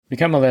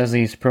Become a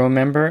Leslie's Pro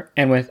member,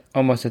 and with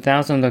almost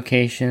 1,000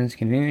 locations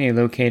conveniently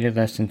located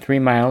less than 3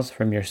 miles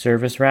from your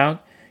service route,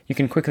 you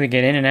can quickly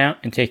get in and out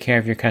and take care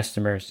of your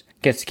customers.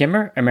 Get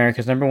Skimmer,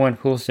 America's #1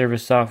 pool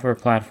service software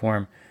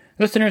platform.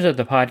 Listeners of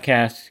the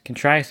podcast can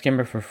try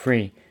Skimmer for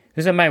free.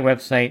 Visit my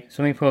website,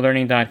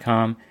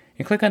 swimmingpoollearning.com,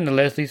 and click on the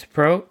Leslie's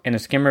Pro and the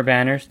Skimmer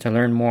banners to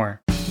learn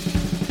more. The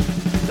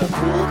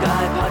Pool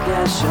Guy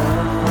Podcast Show.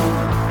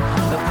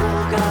 The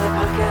Pool Guy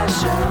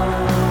Podcast Show.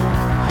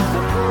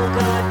 The Pool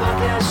Guy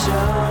Podcast Show.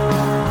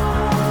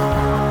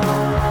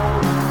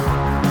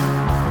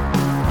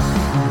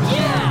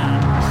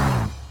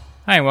 Yeah!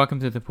 Hi, welcome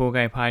to the Pool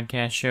Guy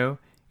Podcast Show.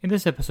 In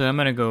this episode, I'm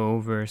going to go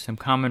over some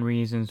common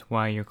reasons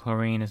why your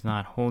chlorine is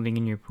not holding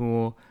in your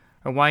pool,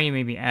 or why you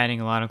may be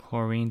adding a lot of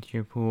chlorine to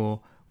your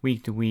pool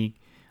week to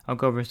week. I'll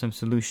go over some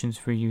solutions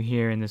for you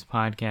here in this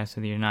podcast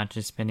so that you're not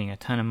just spending a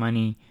ton of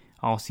money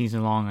all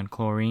season long on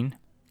chlorine.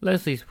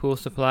 Leslie's Pool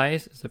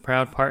Supplies is a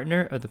proud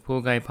partner of the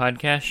Pool Guy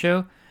Podcast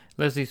Show.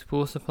 Leslie's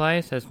Pool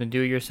Supplies has been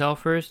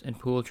do-it-yourselfers and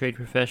pool trade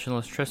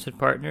professionals' trusted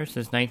partner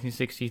since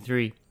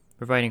 1963,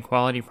 providing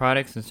quality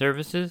products and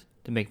services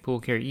to make pool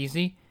care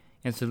easy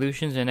and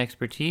solutions and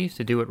expertise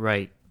to do it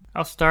right.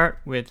 I'll start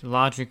with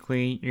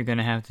logically, you're going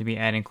to have to be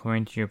adding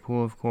chlorine to your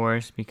pool, of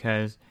course,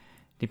 because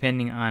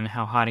depending on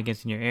how hot it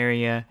gets in your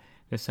area,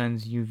 the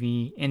sun's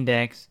UV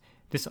index,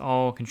 this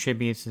all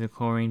contributes to the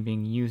chlorine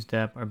being used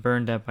up or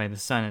burned up by the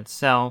sun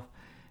itself,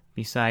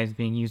 besides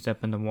being used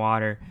up in the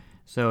water.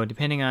 So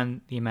depending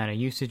on the amount of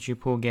usage your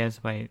pool gets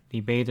by the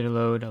bather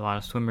load, a lot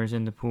of swimmers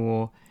in the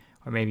pool,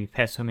 or maybe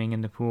pet swimming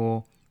in the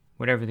pool,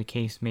 whatever the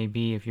case may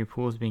be, if your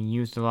pool is being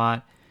used a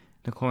lot,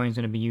 the chlorine is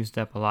going to be used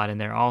up a lot in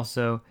there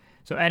also.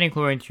 So adding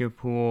chlorine to your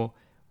pool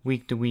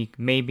week to week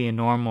may be a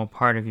normal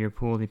part of your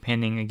pool,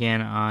 depending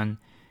again on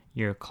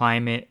your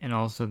climate and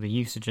also the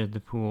usage of the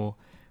pool.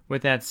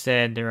 With that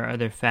said, there are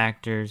other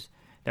factors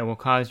that will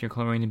cause your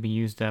chlorine to be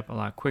used up a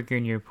lot quicker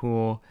in your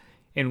pool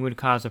and would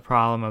cause a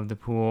problem of the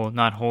pool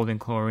not holding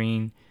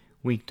chlorine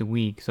week to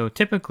week. So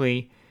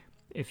typically,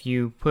 if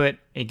you put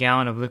a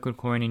gallon of liquid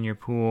chlorine in your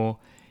pool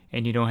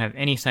and you don't have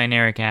any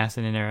cyanuric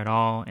acid in there at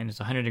all, and it's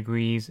 100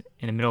 degrees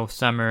in the middle of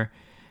summer,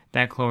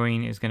 that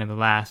chlorine is going to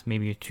last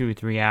maybe 2 or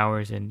 3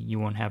 hours, and you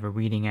won't have a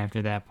reading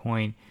after that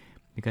point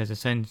because the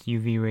sun's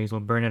UV rays will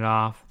burn it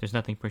off. There's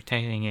nothing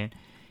protecting it.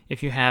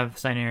 If you have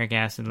cyanuric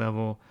acid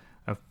level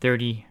of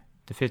 30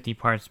 to 50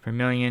 parts per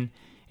million,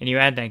 and you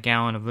add that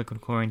gallon of liquid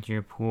chlorine to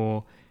your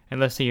pool, and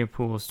let's say your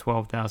pool is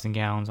 12,000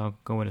 gallons, I'll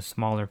go with a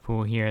smaller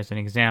pool here as an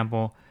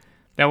example,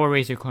 that will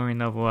raise your chlorine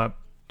level up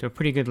to a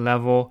pretty good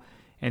level,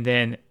 and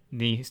then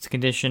the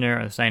conditioner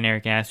or the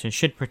cyanuric acid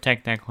should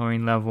protect that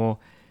chlorine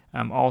level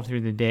all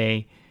through the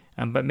day.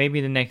 But maybe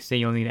the next day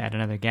you'll need to add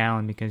another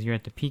gallon because you're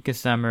at the peak of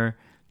summer,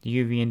 the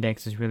UV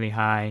index is really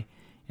high,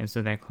 and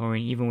so that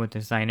chlorine, even with the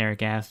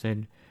cyanuric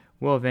acid,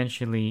 will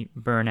eventually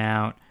burn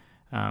out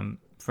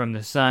from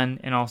the sun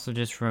and also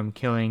just from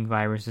killing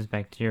viruses,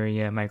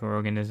 bacteria,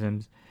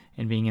 microorganisms,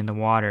 and being in the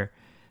water.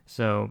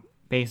 So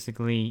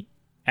basically,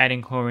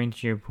 adding chlorine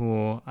to your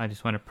pool, I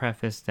just want to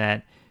preface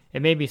that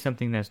it may be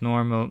something that's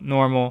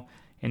normal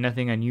and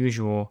nothing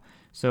unusual.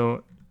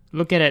 So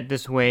look at it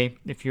this way: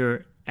 if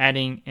you're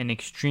adding an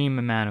extreme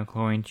amount of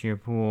chlorine to your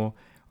pool,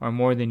 or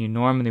more than you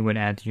normally would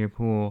add to your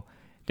pool,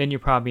 then you're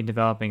probably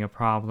developing a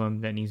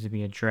problem that needs to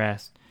be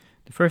addressed.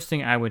 The first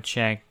thing I would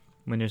check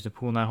when there's a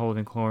pool not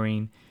holding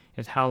chlorine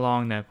is how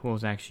long that pool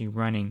is actually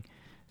running.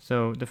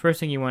 So the first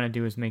thing you want to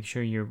do is make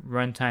sure your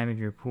run time of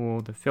your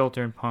pool, the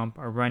filter and pump,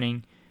 are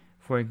running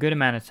for a good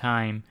amount of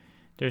time.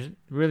 There's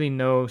really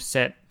no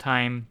set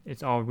time.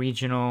 It's all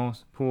regional,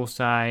 pool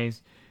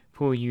size,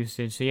 pool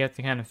usage, so you have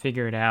to kind of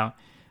figure it out.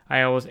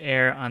 I always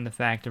err on the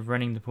fact of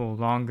running the pool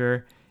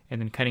longer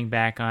and then cutting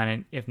back on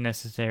it if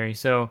necessary.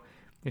 So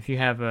if you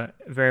have a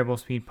variable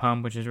speed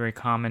pump, which is very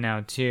common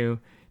now too,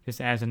 this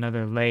adds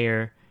another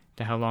layer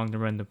to how long to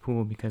run the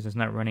pool because it's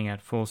not running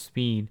at full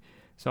speed.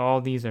 So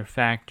all these are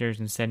factors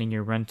in setting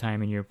your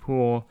runtime in your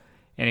pool,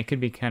 and it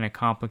could be kind of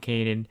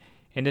complicated,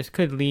 and this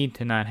could lead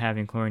to not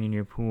having chlorine in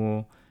your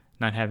pool,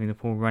 not having the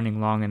pool running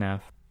long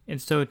enough.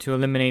 And so to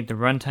eliminate the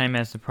runtime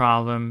as the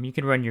problem, you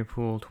could run your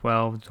pool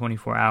 12 to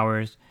 24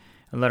 hours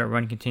and let it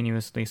run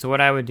continuously. So what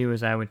I would do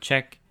is I would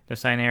check the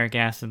cyanuric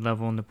acid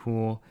level in the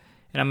pool,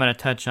 and I'm going to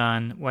touch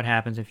on what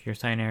happens if your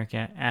cyanuric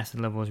acid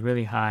level is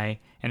really high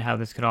and how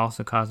this could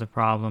also cause a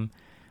problem.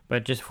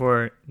 But just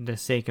for the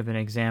sake of an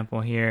example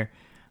here,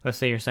 let's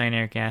say your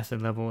cyanuric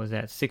acid level is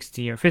at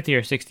 50 or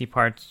 60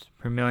 parts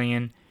per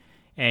million,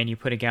 and you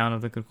put a gallon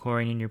of liquid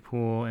chlorine in your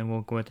pool, and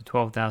we'll go with the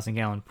 12,000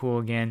 gallon pool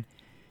again.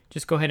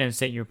 Just go ahead and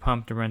set your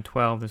pump to run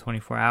 12 to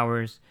 24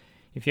 hours.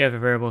 If you have a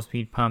variable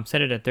speed pump,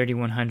 set it at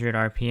 3,100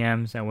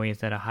 RPMs, that way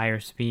it's at a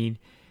higher speed,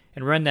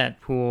 and run that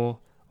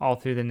pool all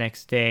through the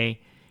next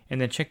day,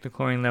 and then check the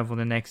chlorine level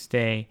the next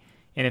day.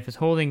 And if it's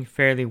holding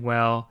fairly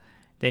well,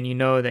 then you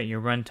know that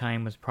your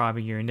runtime was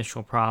probably your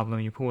initial problem.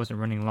 Your pool wasn't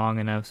running long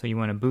enough, so you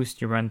want to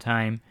boost your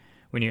runtime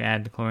when you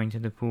add the chlorine to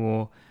the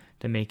pool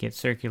to make it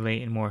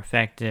circulate and more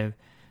effective.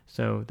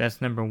 So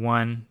that's number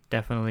one,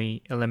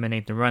 definitely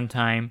eliminate the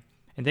runtime.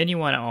 And then you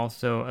want to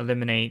also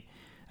eliminate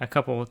a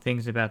couple of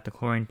things about the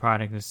chlorine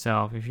product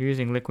itself. If you're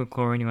using liquid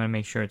chlorine, you want to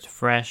make sure it's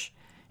fresh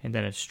and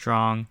that it's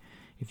strong.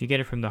 If you get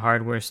it from the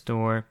hardware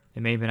store,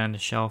 it may have been on the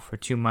shelf for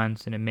 2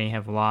 months and it may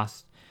have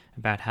lost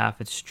about half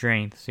its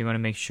strength. So you want to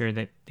make sure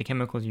that the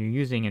chemicals you're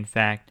using, in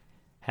fact,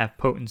 have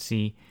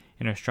potency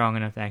and are strong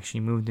enough to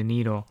actually move the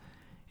needle.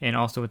 And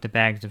also with the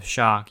bags of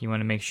shock, you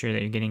want to make sure that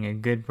you're getting a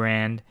good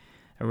brand,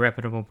 a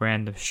reputable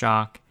brand of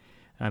shock,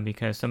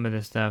 because some of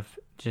this stuff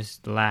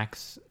just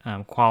lacks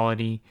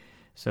quality.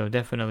 So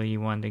definitely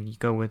you want to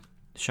go with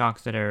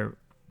shocks that are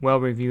well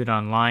reviewed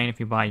online if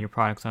you buy your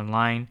products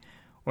online,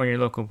 or in your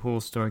local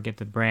pool store, get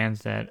the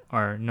brands that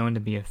are known to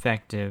be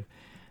effective.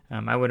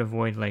 I would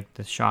avoid like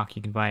the shock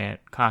you can buy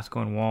at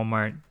Costco and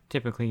Walmart.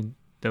 Typically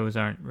those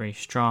aren't very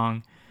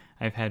strong.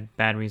 I've had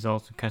bad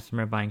results with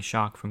customer buying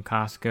shock from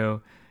Costco.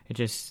 It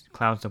just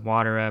clouds the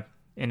water up,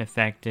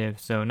 ineffective.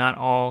 So not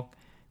all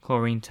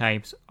chlorine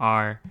types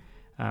are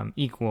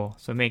equal.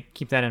 So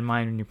keep that in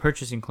mind when you're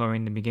purchasing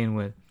chlorine to begin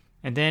with.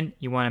 And then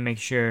you want to make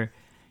sure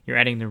you're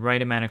adding the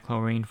right amount of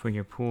chlorine for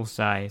your pool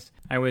size.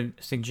 I would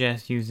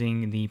suggest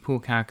using the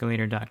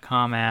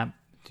poolcalculator.com app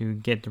to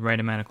get the right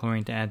amount of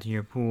chlorine to add to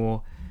your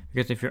pool.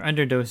 Because if you're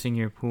underdosing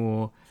your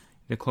pool,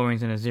 the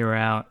chlorine's going to zero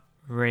out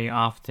very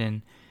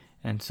often.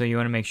 And so you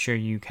want to make sure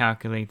you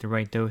calculate the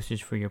right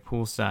dosage for your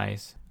pool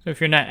size. So if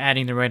you're not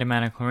adding the right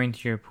amount of chlorine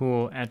to your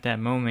pool at that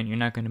moment, you're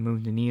not going to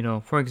move the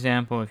needle. For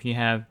example, if you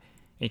have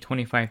a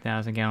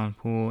 25,000 gallon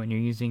pool and you're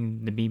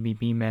using the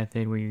BBB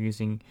method where you're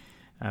using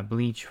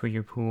bleach for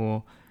your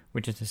pool,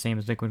 which is the same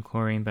as liquid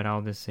chlorine, but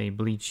I'll just say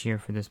bleach here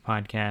for this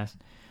podcast.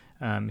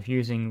 If you're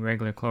using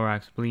regular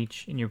Clorox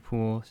bleach in your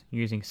pool,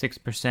 you're using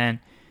 6%,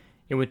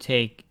 it would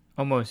take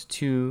almost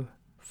 2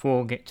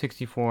 full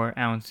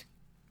 64-ounce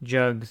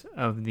jugs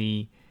of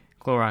the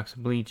Clorox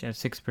bleach at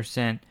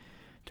 6%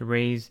 to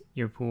raise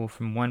your pool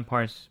from 1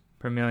 parts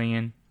per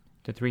million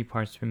to 3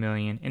 parts per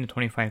million in a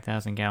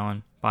 25,000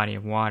 gallon body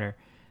of water.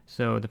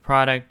 So the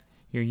product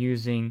you're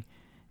using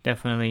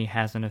definitely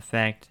has an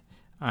effect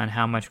on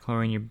how much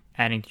chlorine you're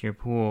adding to your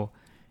pool.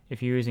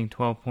 If you're using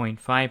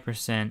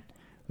 12.5%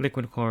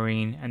 liquid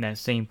chlorine in that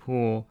same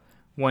pool,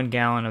 1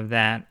 gallon of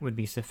that would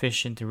be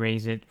sufficient to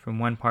raise it from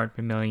 1 part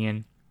per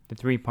million to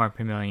 3 part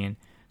per million.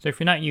 So if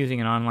you're not using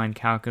an online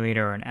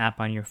calculator or an app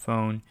on your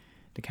phone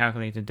to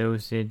calculate the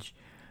dosage,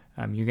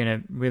 you're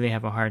going to really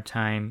have a hard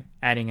time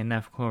adding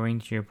enough chlorine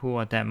to your pool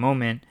at that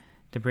moment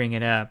to bring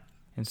it up.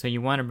 And so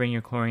you want to bring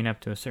your chlorine up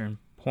to a certain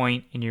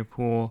point in your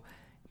pool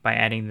by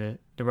adding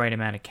the right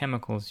amount of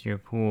chemicals to your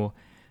pool.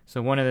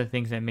 So one of the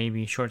things that may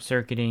be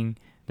short-circuiting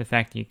the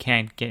fact that you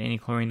can't get any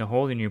chlorine to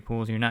hold in your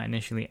pool is you're not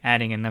initially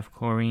adding enough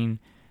chlorine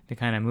to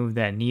kind of move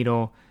that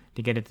needle,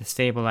 to get it to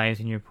stabilize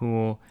in your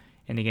pool,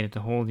 and to get it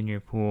to hold in your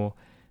pool.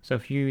 So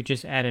if you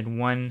just added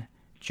 1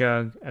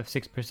 jug of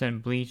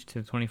 6% bleach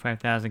to the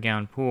 25,000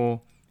 gallon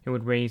pool, it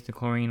would raise the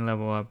chlorine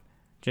level up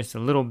just a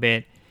little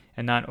bit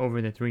and not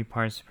over the 3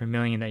 parts per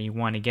million that you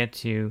want to get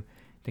to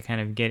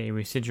kind of get a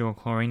residual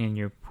chlorine in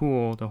your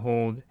pool to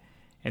hold.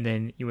 And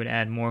then you would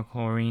add more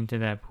chlorine to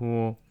that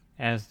pool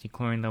as the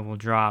chlorine level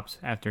drops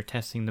after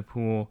testing the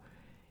pool.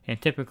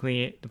 And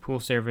typically, the pool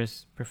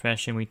service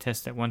profession, we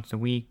test it once a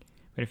week.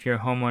 But if you're a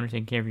homeowner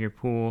taking care of your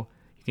pool,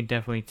 you can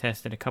definitely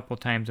test it a couple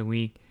times a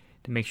week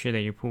to make sure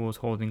that your pool is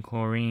holding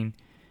chlorine.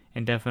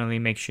 And definitely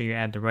make sure you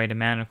add the right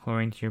amount of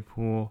chlorine to your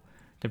pool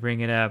to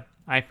bring it up.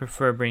 I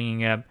prefer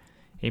bringing up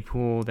a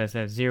pool that's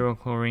at 0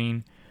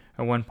 chlorine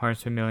or 1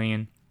 parts per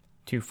million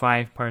to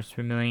 5 parts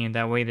per million.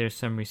 That way there's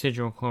some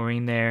residual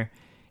chlorine there.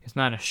 It's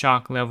not a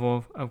shock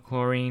level of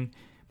chlorine,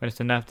 but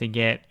it's enough to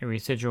get a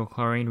residual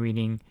chlorine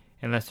reading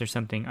unless there's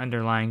something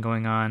underlying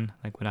going on,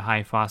 like with a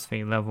high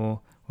phosphate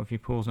level, or if your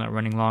pool's not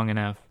running long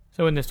enough.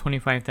 So in this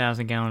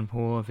 25,000 gallon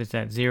pool, if it's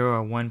at 0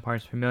 or 1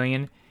 parts per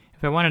million,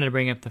 if I wanted to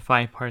bring up to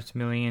 5 parts per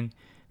million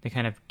to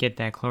kind of get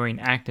that chlorine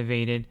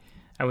activated,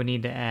 I would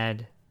need to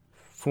add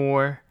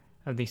 4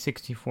 of the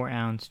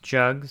 64-ounce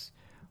jugs,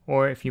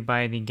 or if you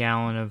buy the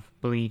gallon of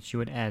bleach, you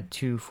would add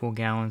 2 full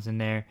gallons in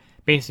there.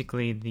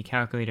 Basically, the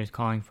calculator is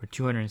calling for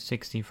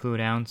 260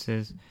 fluid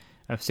ounces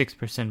of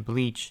 6%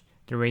 bleach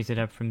to raise it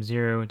up from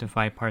 0 to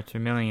 5 parts per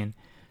million.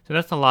 So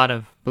that's a lot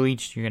of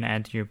bleach you're going to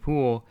add to your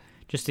pool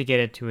just to get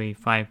it to a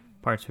 5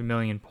 parts per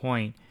million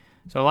point.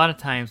 So a lot of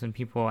times when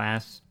people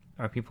ask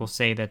or people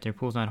say that their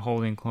pool's not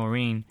holding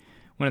chlorine,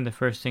 one of the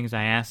first things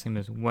I ask them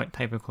is what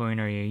type of chlorine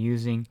are you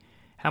using,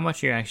 how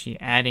much you're actually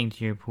adding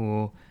to your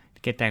pool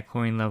to get that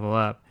chlorine level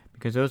up,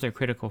 because those are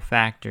critical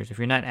factors. If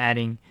you're not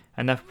adding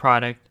enough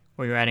product,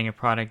 or you're adding a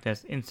product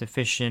that's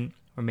insufficient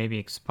or maybe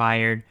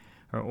expired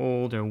or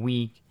old or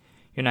weak,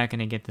 you're not going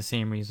to get the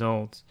same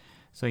results.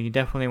 So you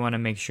definitely want to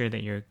make sure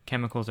that your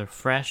chemicals are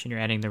fresh and you're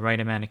adding the right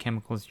amount of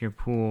chemicals to your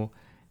pool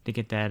to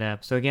get that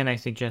up. So again, I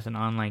suggest an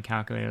online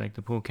calculator like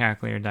the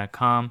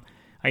poolcalculator.com.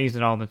 I use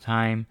it all the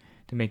time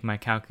to make my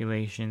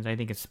calculations. I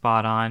think it's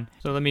spot on.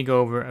 So let me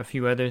go over a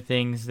few other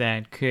things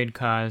that could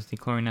cause the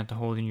chlorine not to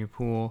hold in your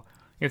pool.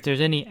 If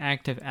there's any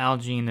active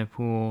algae in the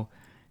pool,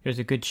 there's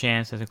a good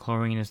chance that the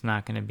chlorine is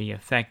not going to be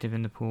effective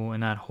in the pool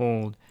and not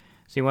hold.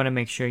 So you want to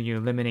make sure you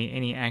eliminate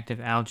any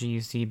active algae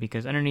you see,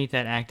 because underneath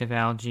that active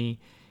algae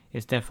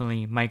is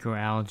definitely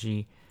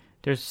microalgae.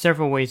 There's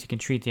several ways you can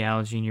treat the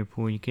algae in your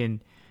pool. You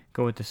can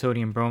go with the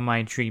sodium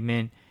bromide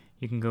treatment.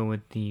 You can go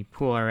with the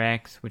Pool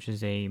RX, which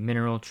is a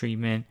mineral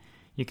treatment.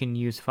 You can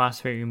use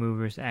phosphate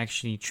removers to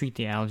actually treat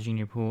the algae in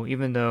your pool,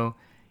 even though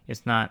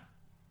it's not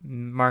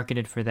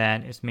marketed for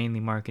that. It's mainly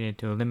marketed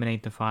to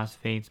eliminate the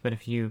phosphates. But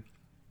if you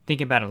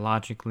think about it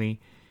logically,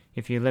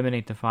 if you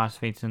eliminate the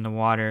phosphates in the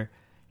water,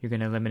 you're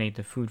going to eliminate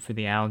the food for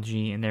the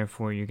algae, and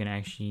therefore you're going to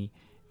actually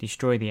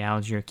destroy the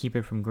algae or keep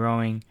it from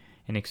growing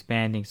and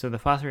expanding. So the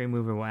phosphate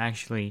remover will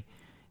actually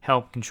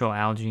help control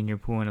algae in your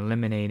pool and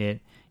eliminate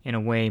it in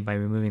a way by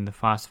removing the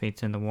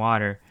phosphates in the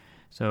water.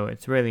 So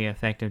it's really an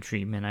effective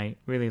treatment. I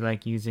really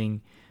like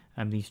using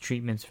these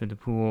treatments for the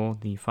pool,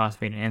 the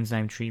phosphate and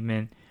enzyme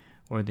treatment,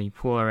 or the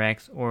Pool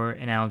RX, or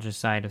an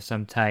algicide of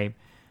some type.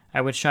 I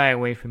would shy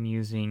away from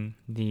using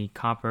the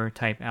copper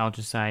type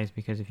algicides,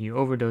 because if you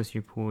overdose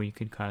your pool, you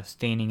could cause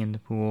staining in the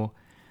pool.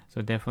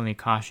 So definitely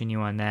caution you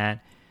on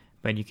that.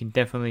 But you can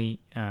definitely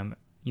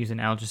use an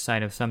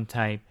algicide of some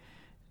type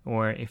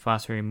or a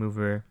phosphate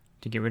remover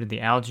to get rid of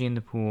the algae in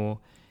the pool,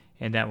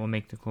 and that will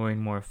make the chlorine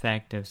more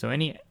effective. So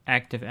any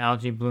active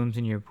algae blooms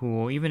in your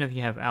pool, even if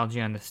you have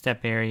algae on the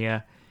step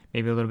area,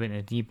 maybe a little bit in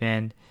the deep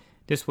end,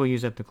 this will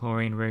use up the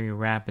chlorine very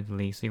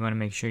rapidly. So you want to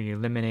make sure you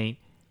eliminate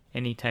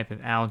any type of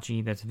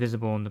algae that's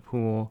visible in the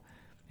pool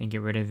and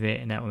get rid of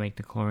it, and that will make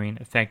the chlorine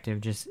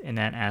effective just in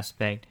that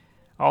aspect.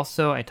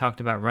 Also, I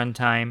talked about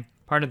runtime.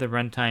 Part of the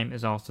runtime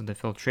is also the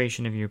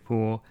filtration of your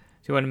pool.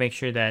 So you want to make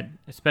sure that,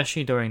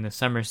 especially during the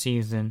summer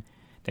season,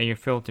 that your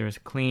filter is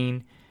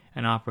clean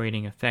and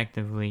operating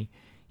effectively.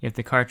 If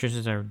the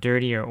cartridges are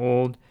dirty or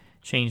old,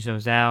 change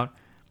those out.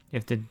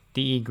 If the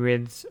DE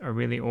grids are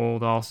really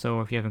old also,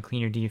 or if you haven't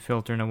cleaned your DE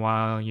filter in a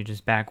while, you're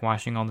just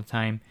backwashing all the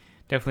time,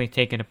 definitely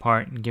take it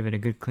apart and give it a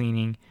good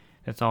cleaning.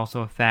 That's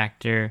also a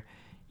factor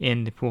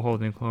in the pool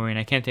holding chlorine.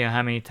 I can't tell you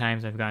how many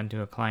times I've gotten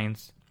to a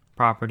client's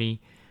property.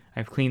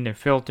 I've cleaned their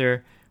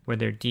filter,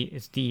 whether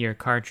it's DE or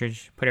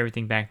cartridge, put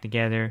everything back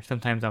together.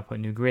 Sometimes I'll put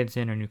new grids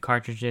in or new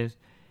cartridges,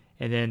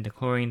 and then the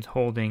chlorine's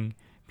holding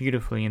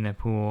beautifully in the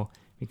pool,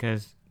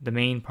 because the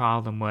main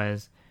problem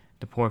was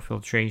the poor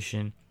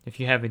filtration. If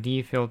you have a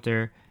DE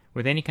filter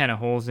with any kind of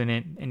holes in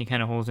it, any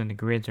kind of holes in the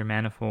grids or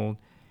manifold,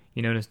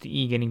 you notice the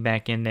E getting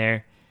back in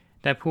there,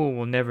 that pool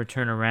will never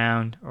turn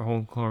around or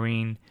hold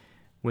chlorine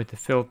with the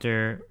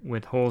filter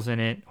with holes in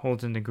it,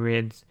 holes in the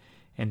grids,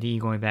 and DE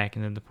going back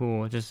into the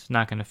pool. It's just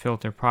not going to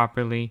filter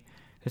properly.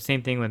 The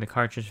same thing with the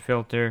cartridge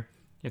filter.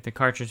 If the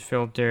cartridge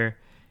filter,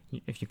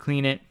 if you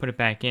clean it, put it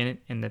back in,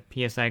 and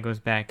the PSI goes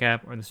back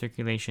up, or the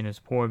circulation is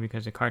poor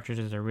because the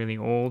cartridges are really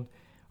old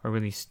or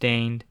really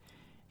stained,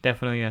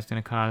 definitely that's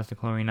going to cause the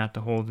chlorine not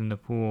to hold in the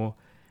pool.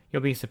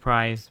 You'll be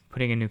surprised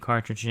putting a new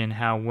cartridge in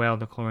how well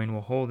the chlorine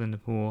will hold in the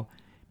pool,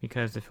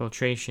 because the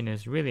filtration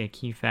is really a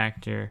key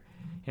factor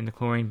in the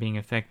chlorine being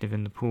effective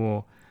in the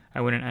pool.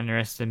 I wouldn't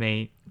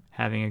underestimate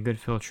having a good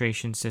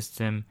filtration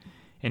system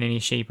in any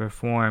shape or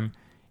form,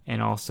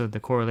 and also the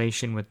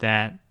correlation with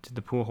that to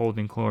the pool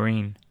holding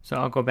chlorine. So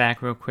I'll go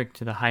back real quick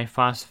to the high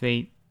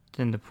phosphate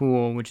in the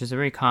pool, which is a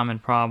very common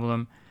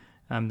problem.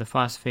 The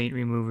phosphate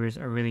removers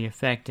are really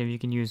effective. You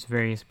can use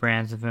various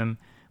brands of them,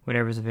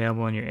 whatever's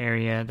available in your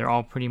area. They're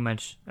all pretty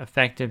much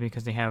effective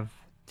because they have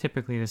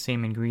typically the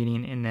same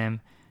ingredient in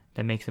them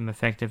that makes them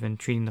effective in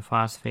treating the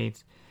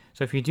phosphates.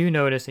 So if you do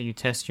notice that you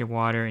test your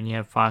water and you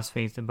have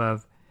phosphates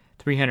above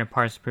 300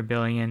 parts per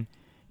billion,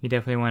 you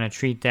definitely want to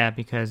treat that,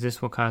 because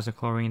this will cause the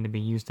chlorine to be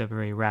used up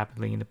very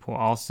rapidly in the pool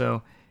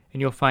also.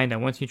 And you'll find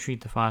that once you treat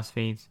the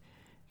phosphates,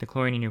 the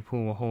chlorine in your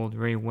pool will hold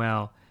very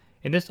well.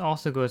 And this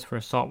also goes for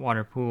a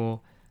saltwater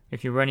pool.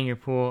 If you're running your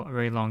pool a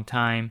very long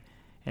time,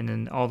 and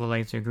then all the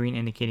lights are green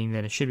indicating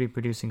that it should be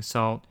producing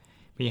salt,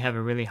 but you have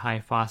a really high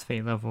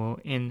phosphate level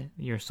in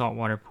your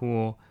saltwater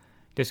pool,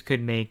 this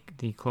could make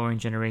the chlorine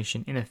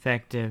generation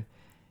ineffective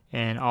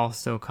and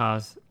also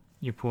cause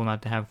your pool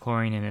not to have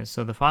chlorine in it.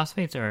 So the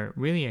phosphates are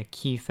really a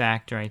key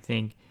factor, I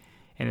think,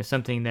 and it's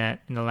something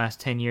that in the last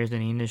 10 years in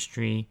the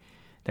industry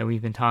that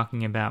we've been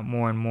talking about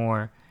more and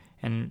more.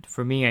 And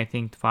for me, I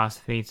think the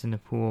phosphates in the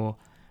pool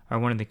are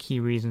one of the key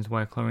reasons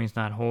why chlorine's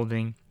not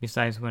holding,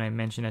 besides what I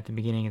mentioned at the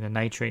beginning of the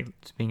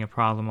nitrates being a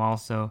problem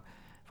also.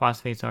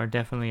 Phosphates are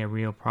definitely a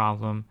real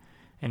problem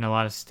in a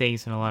lot of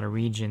states and a lot of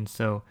regions,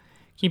 so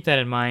keep that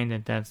in mind,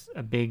 that that's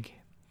a big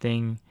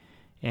thing,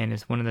 and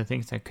it's one of the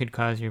things that could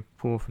cause your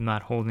pool from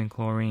not holding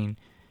chlorine.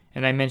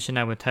 And I mentioned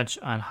I would touch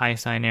on high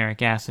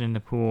cyanuric acid in the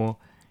pool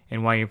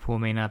and why your pool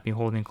may not be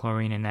holding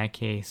chlorine in that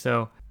case.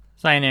 So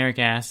cyanuric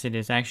acid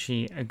is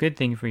actually a good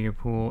thing for your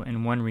pool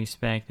in one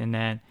respect, in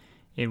that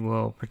it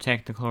will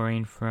protect the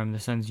chlorine from the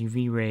sun's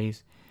UV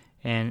rays.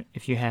 And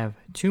if you have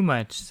too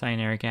much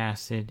cyanuric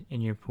acid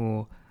in your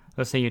pool,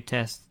 let's say you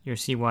test your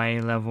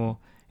CYA level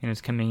and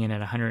it's coming in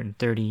at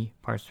 130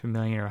 parts per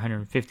million or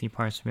 150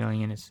 parts per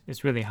million,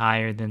 it's really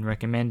higher than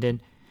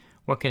recommended.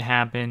 What could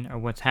happen, or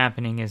what's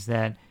happening, is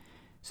that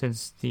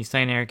since the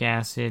cyanuric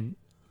acid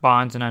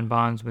bonds and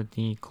unbonds with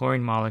the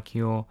chlorine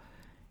molecule,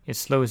 it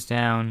slows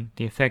down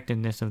the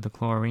effectiveness of the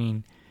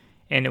chlorine,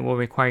 and it will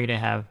require you to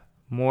have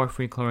more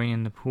free chlorine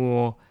in the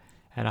pool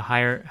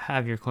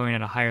have your chlorine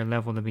at a higher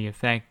level to be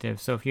effective.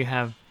 So if you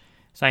have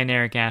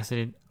cyanuric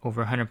acid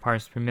over 100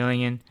 parts per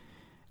million,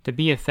 to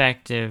be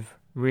effective,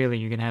 really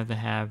you're going to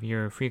have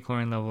your free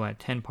chlorine level at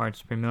 10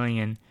 parts per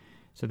million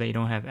so that you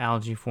don't have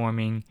algae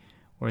forming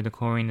or the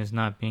chlorine is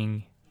not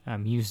being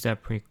used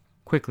up pretty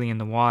quickly in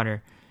the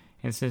water.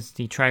 And since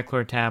the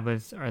trichlor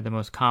tablets are the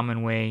most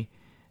common way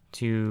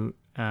to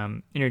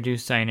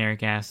introduce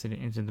cyanuric acid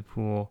into the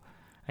pool,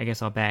 I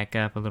guess I'll back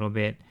up a little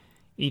bit.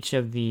 Each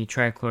of the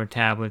trichlor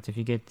tablets, if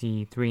you get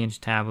the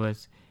 3-inch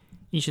tablets,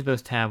 each of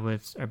those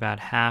tablets are about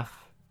half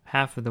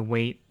of the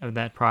weight of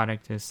that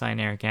product is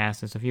cyanuric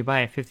acid. So if you buy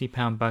a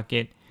 50-pound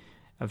bucket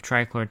of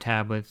trichlor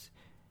tablets,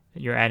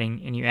 you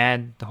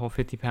add the whole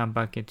 50-pound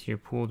bucket to your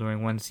pool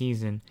during one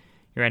season,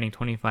 you're adding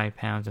 25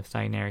 pounds of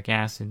cyanuric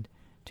acid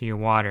to your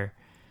water.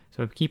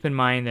 So keep in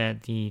mind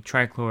that the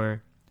trichlor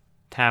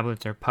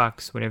tablets or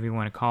pucks, whatever you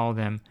want to call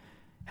them,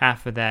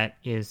 half of that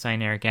is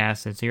cyanuric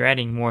acid. So you're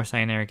adding more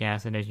cyanuric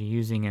acid as you're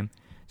using them.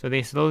 So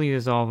they slowly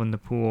dissolve in the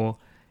pool,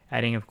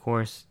 adding, of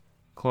course,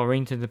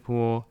 chlorine to the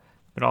pool,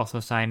 but also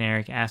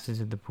cyanuric acid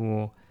to the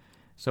pool.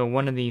 So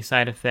one of the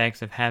side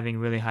effects of having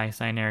really high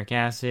cyanuric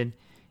acid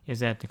is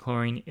that the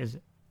chlorine is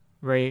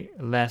very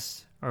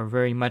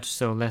much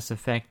so less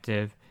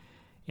effective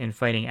in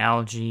fighting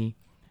algae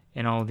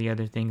and all the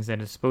other things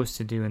that it's supposed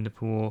to do in the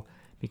pool,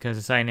 because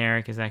the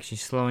cyanuric is actually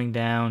slowing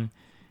down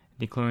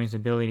the chlorine's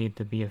ability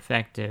to be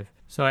effective.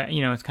 So,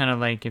 it's kind of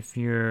like if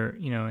you're,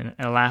 in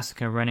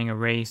Alaska running a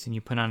race and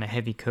you put on a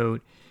heavy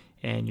coat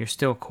and you're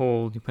still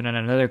cold, you put on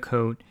another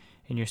coat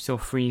and you're still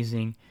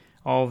freezing.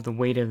 All of the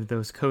weight of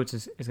those coats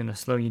is going to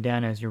slow you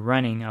down as you're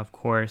running, of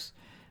course.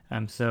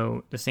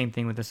 So the same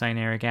thing with the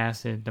cyanuric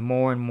acid. The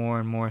more and more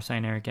and more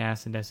cyanuric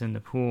acid that's in the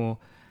pool,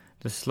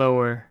 the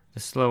slower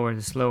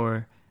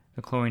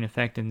the chlorine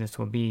effectiveness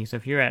will be. So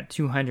if you're at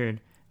 200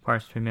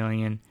 parts per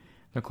million,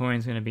 the chlorine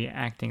is going to be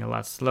acting a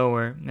lot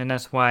slower. And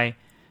that's why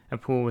a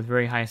pool with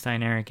very high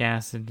cyanuric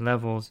acid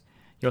levels,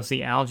 you'll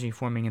see algae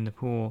forming in the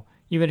pool.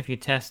 Even if you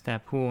test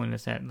that pool and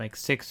it's at like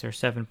 6 or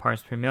 7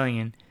 parts per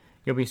million,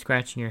 you'll be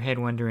scratching your head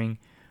wondering,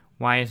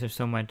 why is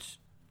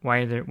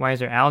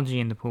there algae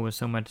in the pool with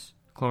so much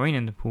chlorine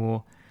in the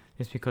pool?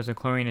 It's because the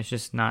chlorine is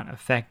just not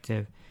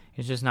effective.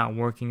 It's just not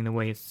working the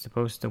way it's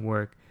supposed to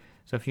work.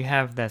 So if you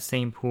have that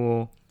same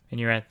pool and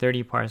you're at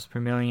 30 parts per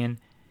million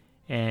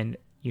and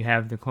you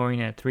have the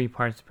chlorine at 3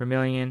 parts per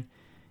million,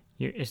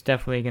 it's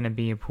definitely going to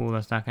be a pool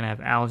that's not going to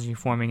have algae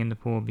forming in the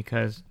pool,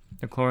 because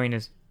the chlorine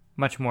is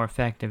much more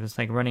effective. It's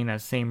like running that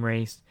same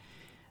race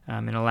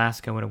in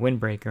Alaska with a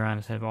windbreaker on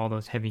instead of all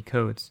those heavy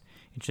coats.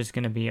 It's just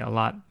going to be a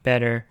lot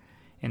better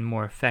and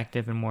more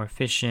effective and more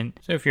efficient.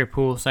 So if your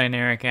pool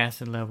cyanuric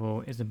acid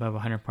level is above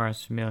 100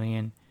 parts per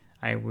million,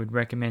 I would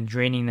recommend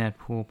draining that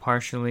pool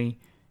partially.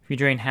 If you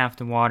drain half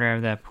the water out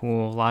of that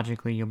pool,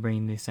 logically you'll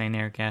bring the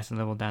cyanuric acid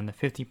level down to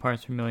 50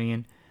 parts per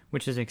million,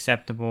 which is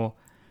acceptable.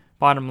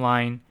 Bottom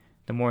line,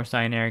 the more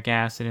cyanuric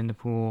acid in the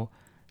pool,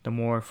 the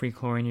more free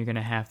chlorine you're going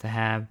to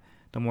have,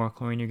 the more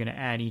chlorine you're going to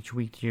add each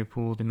week to your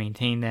pool to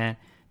maintain that,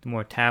 the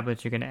more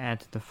tablets you're going to add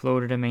to the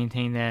floater to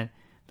maintain that,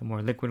 the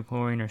more liquid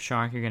chlorine or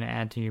shark you're going to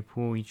add to your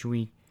pool each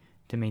week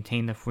to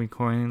maintain the free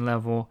chlorine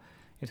level.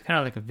 It's kind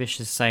of like a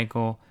vicious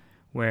cycle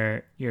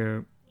where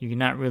you're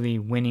not really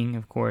winning,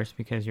 of course,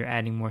 because you're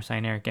adding more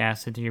cyanuric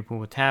acid to your pool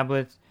with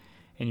tablets,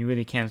 and you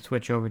really can't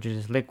switch over to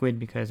just liquid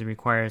because it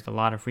requires a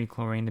lot of free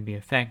chlorine to be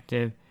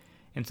effective.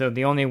 And so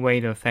the only way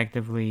to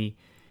effectively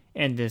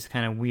end this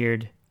kind of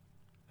weird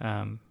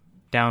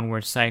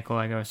downward cycle,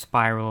 like a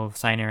spiral of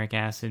cyanuric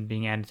acid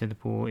being added to the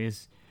pool,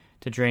 is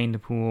to drain the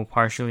pool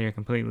partially or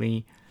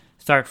completely,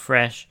 start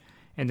fresh,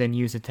 and then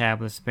use the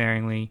tablets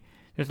sparingly.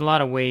 There's a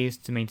lot of ways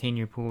to maintain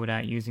your pool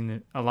without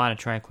using a lot of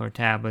trichlor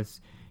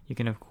tablets. You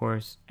can, of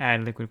course,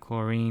 add liquid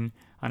chlorine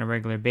on a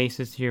regular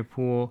basis to your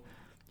pool.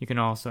 You can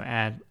also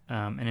add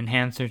an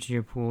enhancer to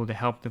your pool to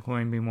help the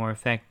chlorine be more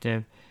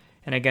effective.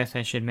 And I guess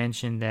I should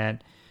mention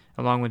that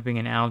along with being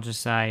an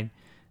algicide,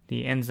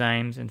 the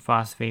enzymes and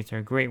phosphates are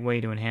a great way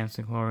to enhance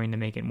the chlorine to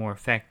make it more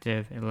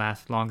effective and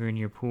last longer in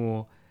your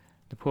pool.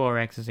 The Pool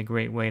RX is a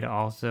great way to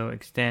also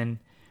extend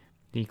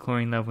the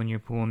chlorine level in your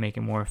pool and make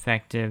it more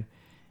effective.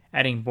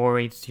 Adding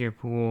borates to your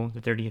pool,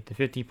 the 30 to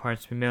 50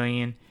 parts per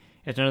million,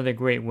 is another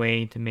great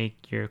way to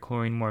make your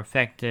chlorine more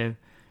effective.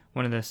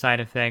 One of the side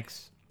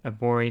effects of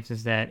borates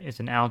is that it's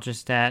an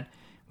algistat,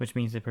 which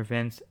means it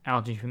prevents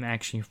algae from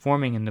actually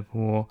forming in the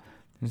pool.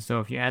 And so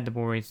if you add the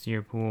borates to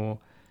your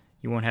pool,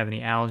 you won't have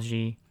any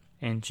algae.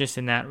 And just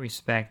in that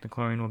respect, the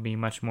chlorine will be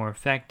much more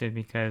effective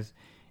because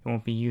it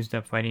won't be used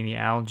up fighting the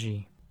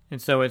algae.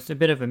 And so it's a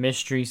bit of a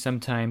mystery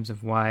sometimes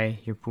of why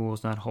your pool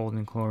is not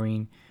holding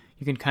chlorine.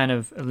 You can kind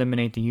of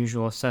eliminate the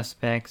usual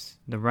suspects: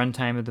 the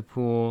runtime of the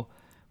pool,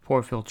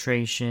 poor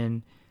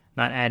filtration,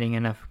 not adding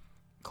enough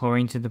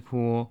chlorine to the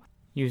pool,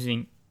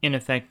 using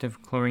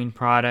ineffective chlorine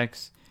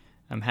products,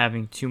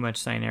 having too much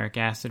cyanuric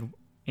acid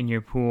in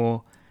your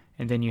pool,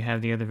 and then you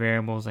have the other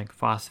variables like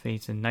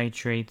phosphates and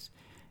nitrates.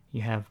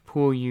 You have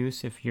pool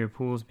use if your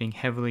pool is being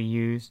heavily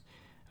used.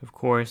 Of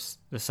course,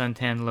 the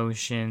suntan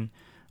lotion,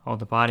 all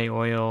the body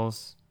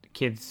oils, the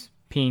kids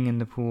peeing in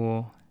the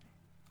pool,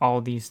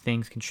 all these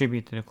things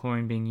contribute to the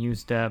chlorine being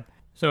used up.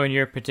 So in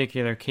your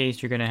particular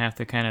case, you're going to have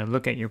to kind of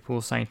look at your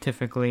pool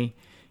scientifically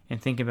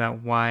and think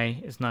about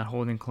why it's not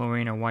holding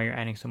chlorine or why you're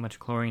adding so much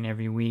chlorine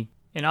every week.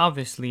 And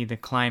obviously the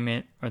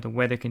climate or the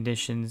weather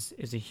conditions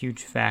is a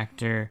huge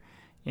factor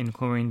in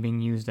chlorine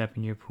being used up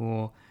in your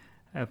pool.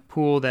 A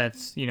pool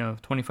that's,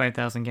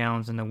 25,000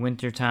 gallons in the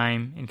winter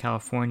time in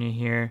California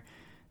here,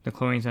 the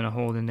chlorine's going to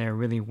hold in there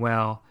really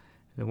well.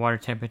 The water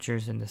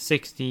temperature's in the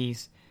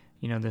 60s.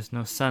 There's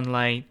no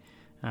sunlight.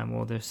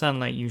 There's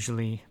sunlight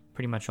usually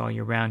pretty much all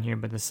year round here,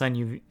 but the sun's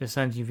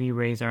UV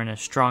rays aren't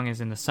as strong as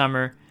in the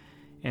summer,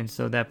 and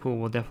so that pool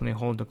will definitely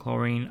hold the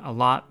chlorine a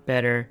lot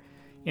better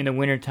in the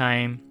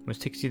wintertime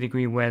with 60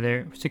 degree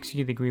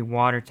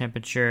water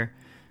temperature,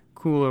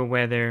 cooler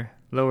weather,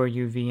 lower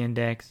UV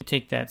index.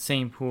 Take that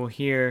same pool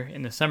here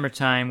in the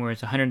summertime where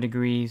it's 100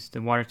 degrees,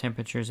 the water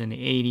temperature is in the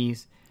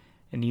 80s,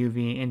 and the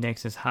UV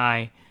index is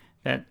high.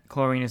 That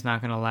chlorine is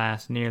not going to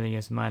last nearly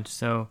as much.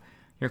 So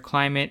your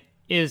climate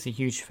is a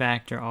huge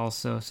factor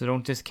also, so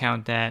don't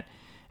discount that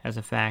as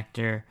a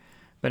factor.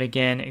 But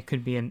again, it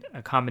could be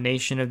a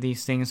combination of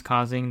these things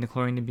causing the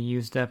chlorine to be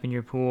used up in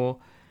your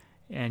pool,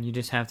 and you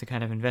just have to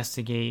kind of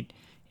investigate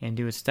and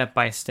do it step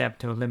by step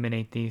to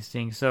eliminate these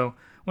things. So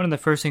one of the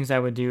first things I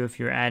would do if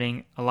you're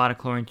adding a lot of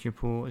chlorine to your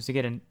pool is to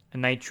get a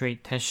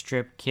nitrate test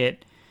strip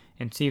kit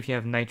and see if you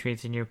have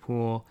nitrates in your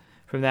pool.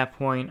 From that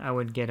point, I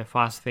would get a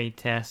phosphate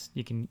test.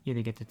 You can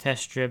either get the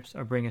test strips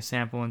or bring a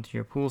sample into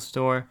your pool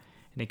store,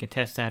 and they can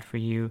test that for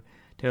you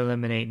to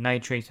eliminate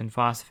nitrates and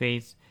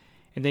phosphates.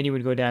 And then you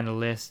would go down the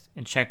list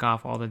and check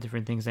off all the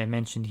different things I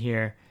mentioned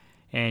here,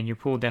 and your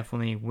pool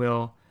definitely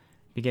will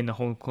begin to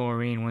hold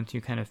chlorine once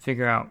you kind of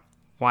figure out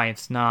why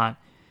it's not.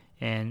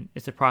 And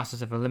it's a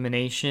process of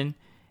elimination,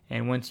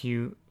 and once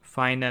you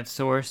find that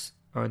source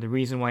or the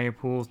reason why your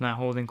pool is not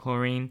holding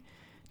chlorine,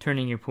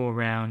 turning your pool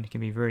around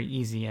can be very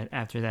easy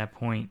after that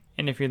point.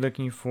 And if you're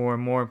looking for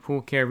more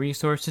pool care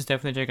resources,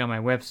 definitely check out my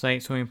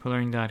website,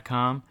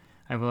 swimmingpoollearning.com.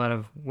 I have a lot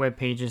of web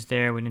pages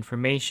there with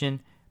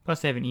information.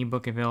 Plus, I have an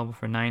ebook available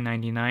for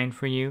 $9.99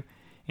 for you.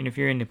 And if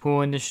you're in the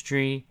pool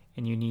industry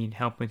and you need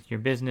help with your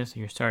business, or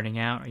you're starting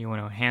out, or you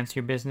want to enhance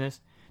your business,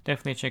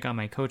 definitely check out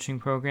my coaching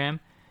program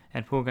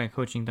at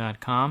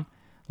poolguycoaching.com.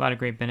 A lot of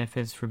great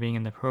benefits for being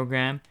in the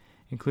program,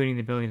 including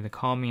the ability to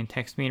call me and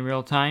text me in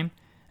real time.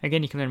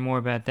 Again, you can learn more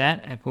about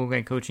that at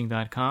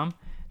poolguycoaching.com.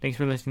 Thanks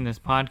for listening to this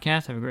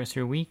podcast. Have a great rest of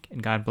your week,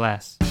 and God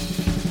bless.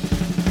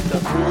 The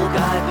Pool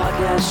Guy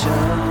Podcast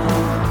Show.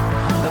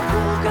 The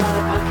Pool Guy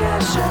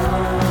Podcast Show.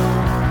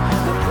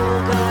 The Pool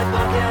Guy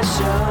Podcast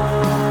Show.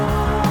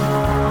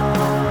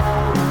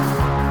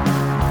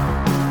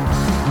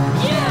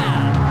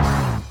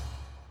 Yeah!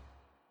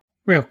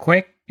 Real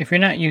quick, if you're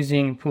not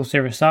using pool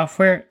service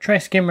software, try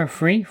Skimmer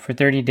free for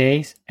 30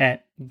 days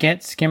at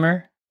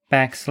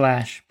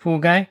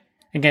getskimmer.com/poolguy.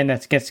 Again,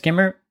 that's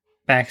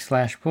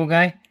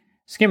getskimmer.com/poolguy.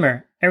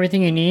 Skimmer,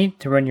 everything you need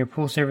to run your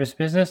pool service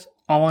business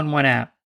all in one app.